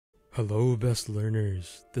Hello best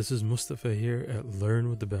learners, this is Mustafa here at Learn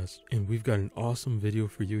with the Best, and we've got an awesome video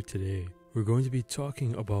for you today. We're going to be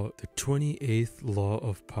talking about the 28th law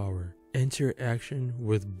of power, enter action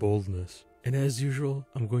with boldness. And as usual,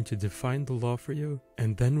 I'm going to define the law for you,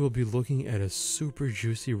 and then we'll be looking at a super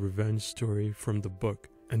juicy revenge story from the book.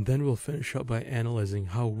 And then we'll finish up by analyzing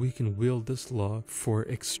how we can wield this law for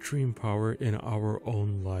extreme power in our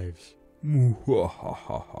own lives.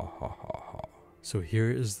 So here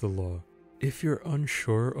is the law. If you're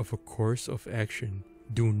unsure of a course of action,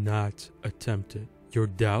 do not attempt it. Your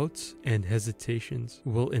doubts and hesitations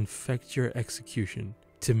will infect your execution.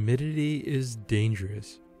 Timidity is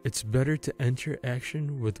dangerous. It's better to enter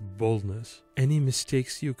action with boldness. Any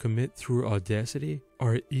mistakes you commit through audacity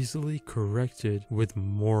are easily corrected with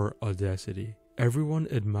more audacity. Everyone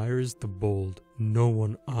admires the bold. No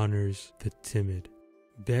one honors the timid.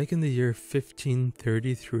 Back in the year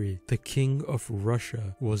 1533, the king of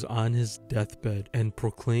Russia was on his deathbed and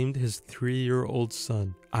proclaimed his 3-year-old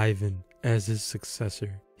son, Ivan, as his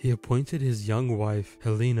successor. He appointed his young wife,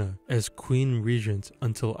 Helena, as queen regent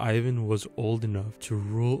until Ivan was old enough to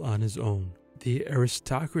rule on his own. The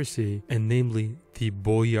aristocracy, and namely the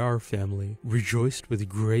boyar family, rejoiced with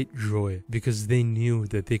great joy because they knew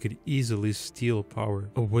that they could easily steal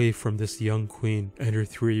power away from this young queen and her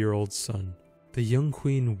 3-year-old son. The young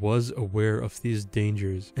queen was aware of these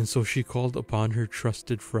dangers, and so she called upon her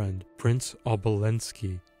trusted friend, Prince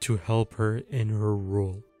Obolensky, to help her in her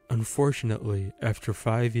rule. Unfortunately, after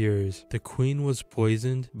 5 years, the queen was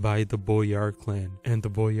poisoned by the boyar clan, and the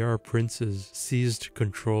boyar princes seized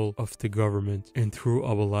control of the government and threw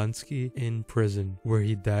Obolensky in prison, where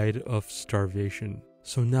he died of starvation.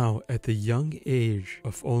 So now, at the young age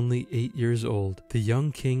of only 8 years old, the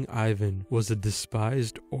young King Ivan was a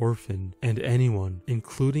despised orphan, and anyone,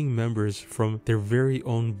 including members from their very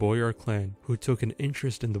own boyar clan who took an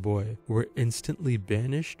interest in the boy, were instantly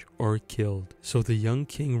banished or killed. So the young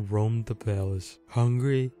king roamed the palace,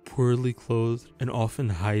 hungry, poorly clothed, and often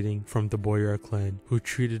hiding from the boyar clan, who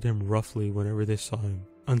treated him roughly whenever they saw him.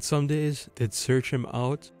 On some days, they'd search him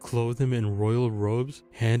out, clothe him in royal robes,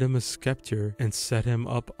 hand him a scepter, and set him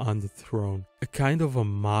up on the throne. A kind of a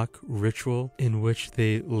mock ritual in which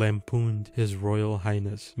they lampooned his royal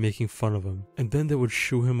highness, making fun of him, and then they would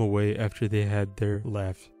shoo him away after they had their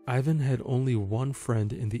laugh. Ivan had only one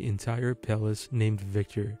friend in the entire palace named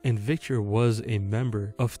Victor, and Victor was a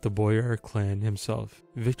member of the boyar clan himself.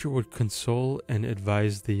 Victor would console and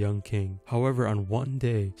advise the young king. However, on one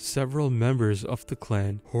day, several members of the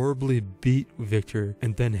clan horribly beat Victor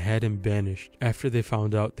and then had him banished after they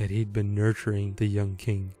found out that he'd been nurturing the young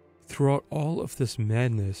king. Throughout all of this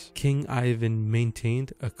madness, King Ivan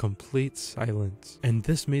maintained a complete silence, and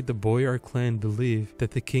this made the boyar clan believe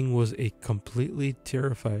that the king was a completely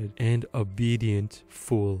terrified and obedient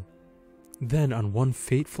fool. Then, on one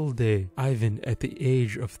fateful day, Ivan, at the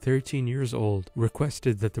age of 13 years old,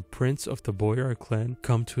 requested that the prince of the boyar clan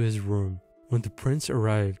come to his room. When the prince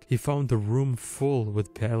arrived, he found the room full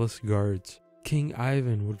with palace guards. King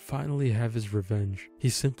Ivan would finally have his revenge. He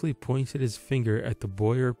simply pointed his finger at the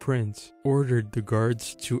boyar prince, ordered the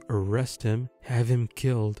guards to arrest him, have him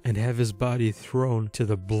killed, and have his body thrown to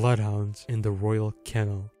the bloodhounds in the royal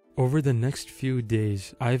kennel. Over the next few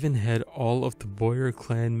days, Ivan had all of the boyar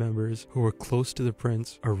clan members who were close to the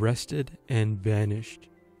prince arrested and banished.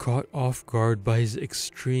 Caught off guard by his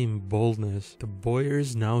extreme boldness, the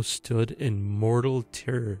boyars now stood in mortal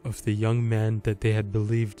terror of the young man that they had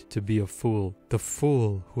believed to be a fool. The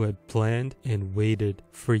fool who had planned and waited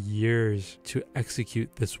for years to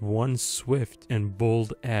execute this one swift and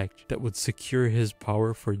bold act that would secure his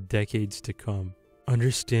power for decades to come.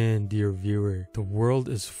 Understand, dear viewer, the world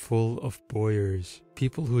is full of boyars,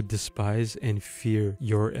 people who despise and fear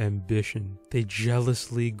your ambition. They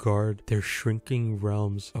jealously guard their shrinking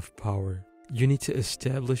realms of power. You need to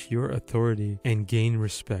establish your authority and gain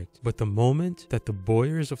respect. But the moment that the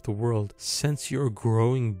boyars of the world sense your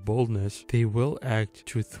growing boldness, they will act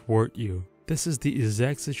to thwart you. This is the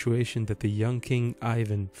exact situation that the young King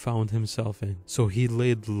Ivan found himself in. So he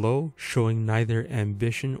laid low, showing neither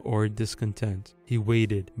ambition or discontent. He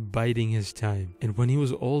waited, biding his time, and when he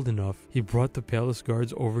was old enough, he brought the palace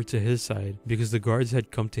guards over to his side because the guards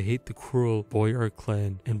had come to hate the cruel boyar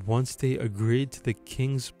clan, and once they agreed to the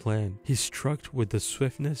king's plan, he struck with the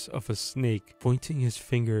swiftness of a snake, pointing his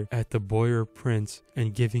finger at the boyar prince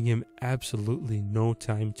and giving him absolutely no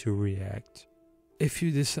time to react. If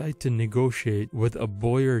you decide to negotiate with a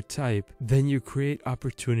boyer type, then you create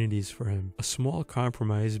opportunities for him. A small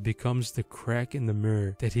compromise becomes the crack in the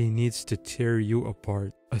mirror that he needs to tear you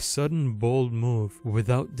apart. A sudden bold move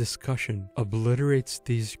without discussion obliterates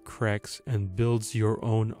these cracks and builds your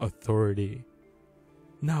own authority.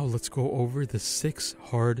 Now let's go over the 6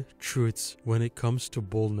 hard truths when it comes to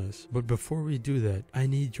boldness. But before we do that, I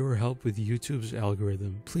need your help with YouTube's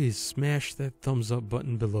algorithm. Please smash that thumbs up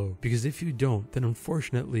button below, because if you don't, then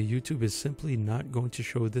unfortunately YouTube is simply not going to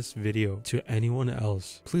show this video to anyone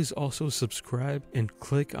else. Please also subscribe and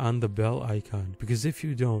click on the bell icon, because if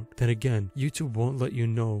you don't, then again, YouTube won't let you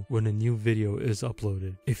know when a new video is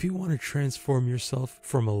uploaded. If you want to transform yourself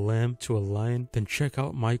from a lamb to a lion, then check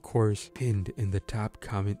out my course pinned in the top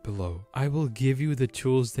comment below. I will give you the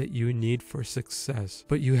tools that you need for success,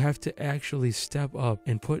 but you have to actually step up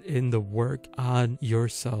and put in the work on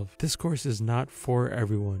yourself. This course is not for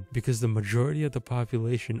everyone, because the majority of the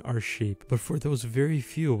population are sheep, but for those very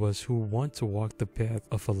few of us who want to walk the path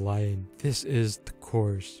of a lion, this is the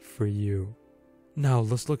course for you. Now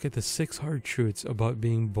let's look at the 6 hard truths about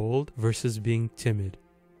being bold versus being timid.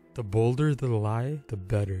 The bolder the lie, the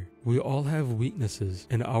better. We all have weaknesses,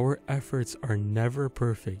 and our efforts are never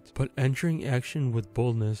perfect, but entering action with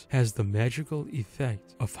boldness has the magical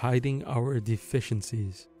effect of hiding our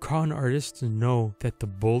deficiencies. Con artists know that the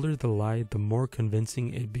bolder the lie, the more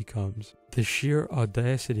convincing it becomes. The sheer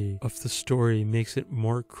audacity of the story makes it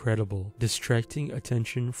more credible, distracting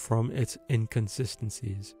attention from its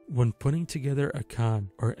inconsistencies. When putting together a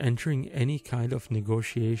con or entering any kind of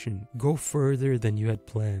negotiation, go further than you had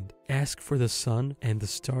planned. Ask for the sun and the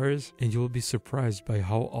stars, and you will be surprised by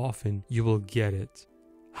how often you will get it.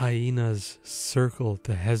 Hyenas circle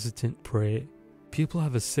the hesitant prey. People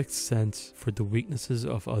have a sixth sense for the weaknesses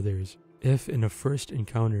of others. If in a first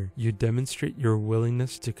encounter you demonstrate your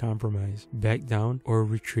willingness to compromise, back down, or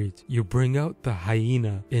retreat, you bring out the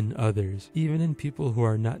hyena in others, even in people who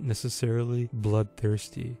are not necessarily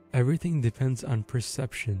bloodthirsty. Everything depends on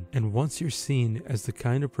perception, and once you're seen as the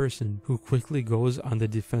kind of person who quickly goes on the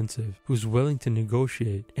defensive, who's willing to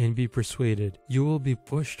negotiate and be persuaded, you will be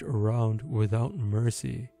pushed around without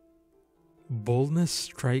mercy. Boldness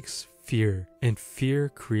strikes fear, and fear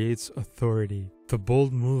creates authority. The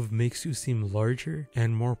bold move makes you seem larger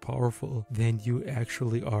and more powerful than you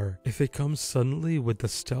actually are. If it comes suddenly with the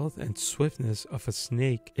stealth and swiftness of a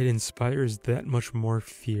snake, it inspires that much more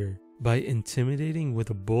fear. By intimidating with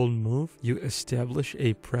a bold move, you establish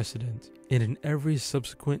a precedent, and in every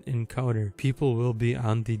subsequent encounter, people will be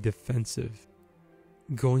on the defensive.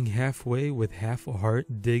 Going halfway with half a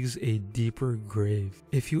heart digs a deeper grave.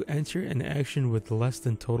 If you enter an action with less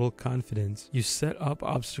than total confidence, you set up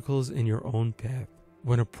obstacles in your own path.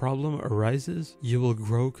 When a problem arises, you will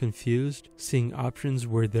grow confused, seeing options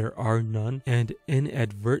where there are none, and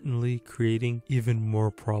inadvertently creating even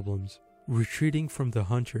more problems. Retreating from the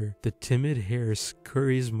hunter, the timid hare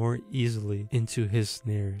scurries more easily into his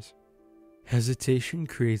snares. Hesitation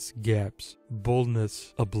creates gaps.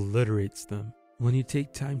 Boldness obliterates them. When you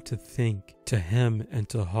take time to think, to hem, and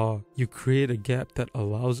to haw, you create a gap that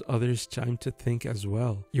allows others time to think as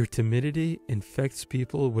well. Your timidity infects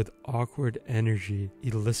people with awkward energy,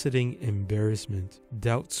 eliciting embarrassment.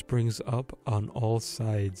 Doubt springs up on all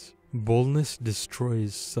sides. Boldness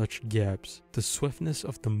destroys such gaps. The swiftness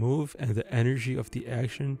of the move and the energy of the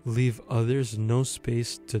action leave others no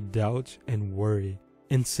space to doubt and worry.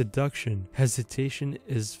 In seduction, hesitation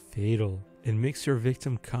is fatal. It makes your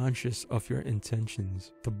victim conscious of your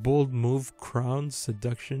intentions. The bold move crowns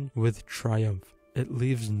seduction with triumph. It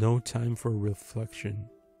leaves no time for reflection.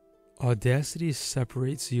 Audacity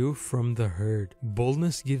separates you from the herd.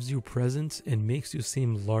 Boldness gives you presence and makes you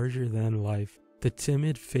seem larger than life. The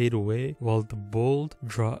timid fade away while the bold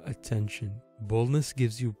draw attention. Boldness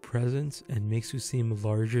gives you presence and makes you seem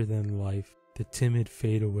larger than life. The timid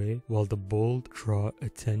fade away while the bold draw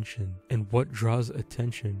attention. And what draws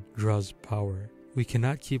attention draws power. We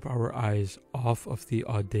cannot keep our eyes off of the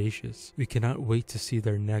audacious. We cannot wait to see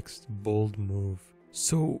their next bold move.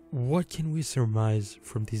 So what can we surmise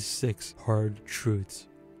from these 6 hard truths?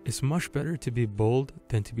 It's much better to be bold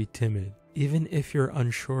than to be timid. Even if you're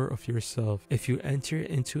unsure of yourself, if you enter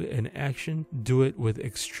into an action, do it with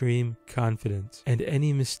extreme confidence, and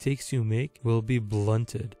any mistakes you make will be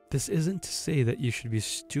blunted. This isn't to say that you should be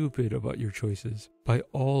stupid about your choices. By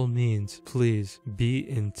all means, please be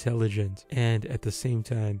intelligent and at the same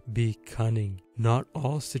time be cunning. Not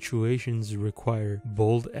all situations require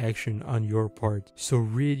bold action on your part, so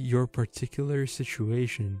read your particular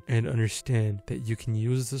situation and understand that you can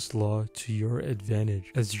use this law to your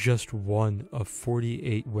advantage as just one of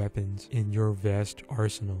 48 weapons in your vast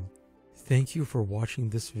arsenal. Thank you for watching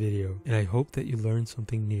this video, and I hope that you learned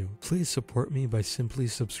something new. Please support me by simply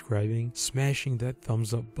subscribing, smashing that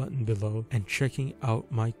thumbs up button below, and checking out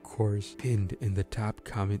my course pinned in the top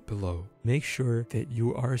comment below. Make sure that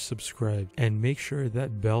you are subscribed and make sure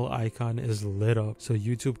that bell icon is lit up so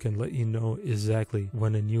YouTube can let you know exactly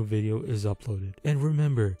when a new video is uploaded. And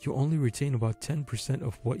remember, you only retain about 10%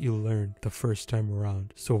 of what you learned the first time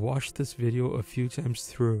around. So watch this video a few times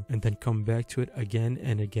through and then come back to it again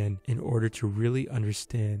and again in order to really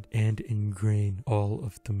understand and ingrain all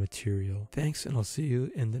of the material. Thanks, and I'll see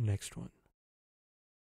you in the next one.